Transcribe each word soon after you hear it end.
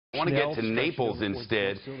I want to get to Naples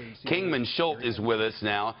instead. Kingman Schultz is with us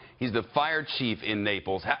now. He's the fire chief in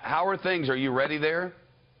Naples. How are things? Are you ready there?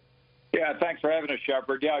 Yeah, thanks for having us,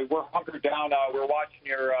 Shepard. Yeah, we're hunkered down. We're watching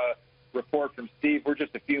your report from Steve. We're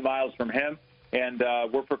just a few miles from him, and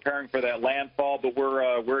we're preparing for that landfall, but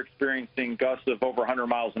we're experiencing gusts of over 100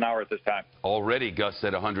 miles an hour at this time. Already gusts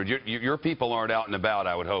at 100. Your people aren't out and about,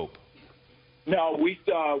 I would hope. No,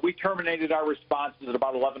 we terminated our responses at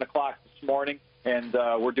about 11 o'clock this morning, and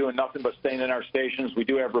we're doing nothing but staying in our stations. We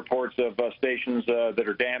do have reports of stations that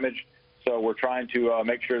are damaged, so we're trying to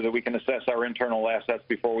make sure that we can assess our internal assets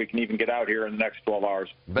before we can even get out here in the next 12 hours.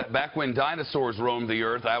 Back when dinosaurs roamed the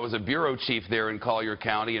earth, I was a bureau chief there in Collier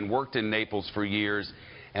County and worked in Naples for years,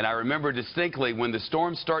 and I remember distinctly when the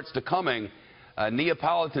storm starts to coming,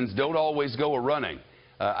 Neapolitans don't always go a-running.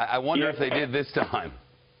 I wonder if they did this time.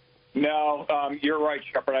 No, you're right,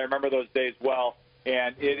 Shepard. I remember those days well.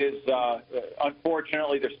 And it is,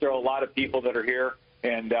 unfortunately, there's still a lot of people that are here,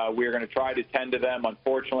 and we're going to try to tend to them.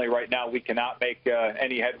 Unfortunately, right now, we cannot make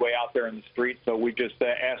any headway out there in the streets, so we're just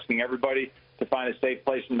asking everybody to find a safe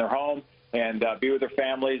place in their home and be with their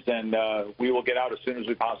families, and we will get out as soon as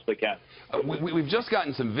we possibly can. We've just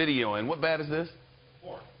gotten some video in. What bat is this?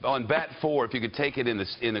 4. On bat 4, if you could take it in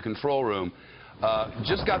the control room.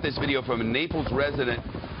 Just got this video from a Naples resident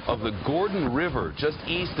of the Gordon River, just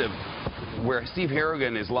east of where Steve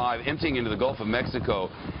Harrigan is live, emptying into the Gulf of Mexico.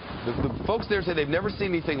 The folks there say they've never seen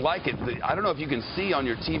anything like it. I don't know if you can see on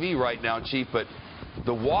your TV right now, Chief, but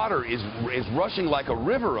the water is rushing like a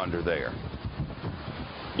river under there.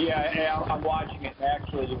 Yeah, I'm watching it.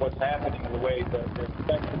 Actually, what's happening in the way they're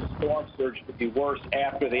expecting the storm surge to be worse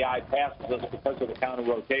after the eye passes us because of the counter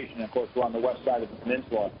rotation. Of course, we're on the west side of the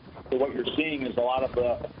peninsula. So what you're seeing is a lot of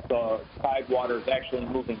the tide water is actually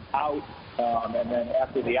moving out, and then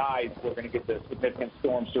after the eye, we're going to get the significant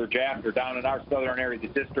storm surge after. Down in our southern area, the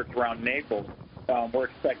district around Naples, we're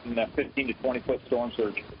expecting a 15 to 20-foot storm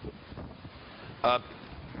surge.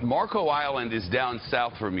 Marco Island is down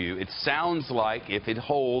south from you. It sounds like if it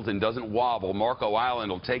holds and doesn't wobble, Marco Island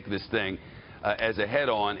will take this thing as a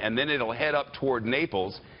head-on, and then it'll head up toward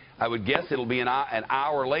Naples. I would guess it'll be an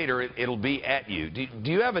hour later, it'll be at you.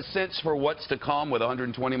 Do you have a sense for what's to come with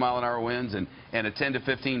 120-mile-an-hour winds and a 10 to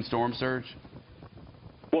 15 storm surge?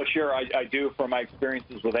 Well, sure, I do from my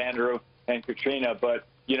experiences with Andrew and Katrina, but,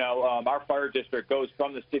 you know, our fire district goes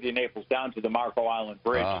from the city of Naples down to the Marco Island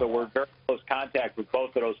Bridge, so we're in very close contact with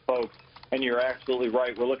both of those folks, and you're absolutely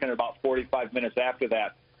right. We're looking at about 45 minutes after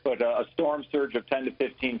that, but a storm surge of 10 to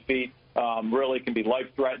 15 feet really can be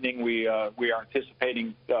life-threatening. We are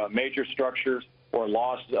anticipating major structures or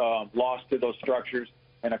loss to those structures,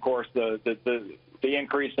 and of course the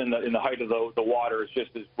increase in the height of the water is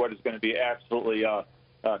what is going to be absolutely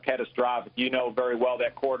catastrophic. You know very well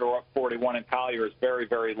that corridor up 41 in Collier is very,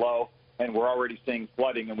 very low, and we're already seeing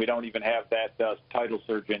flooding, and we don't even have that tidal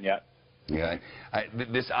surge in yet. Yeah,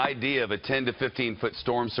 this idea of a 10 to 15-foot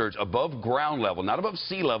storm surge above ground level, not above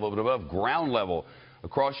sea level, but above ground level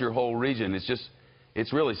across your whole region,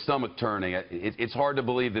 it's really stomach-turning. It's hard to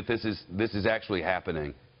believe that this is actually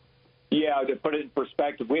happening. Yeah, to put it in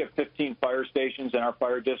perspective, we have 15 fire stations in our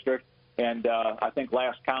fire district, and I think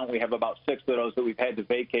last count we have about 6 of those that we've had to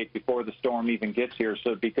vacate before the storm even gets here.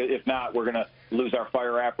 So because if not, we're going to lose our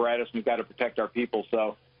fire apparatus, and we've got to protect our people.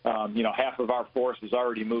 So, you know, half of our force has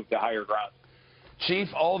already moved to higher ground. Chief,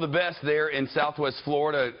 all the best there in Southwest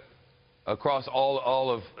Florida. Across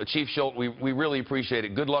all of Chief Schultz, we really appreciate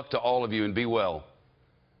it. Good luck to all of you, and be well.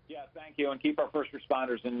 Yeah, thank you, and keep our first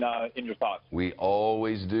responders in your thoughts. We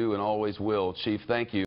always do and always will. Chief, thank you.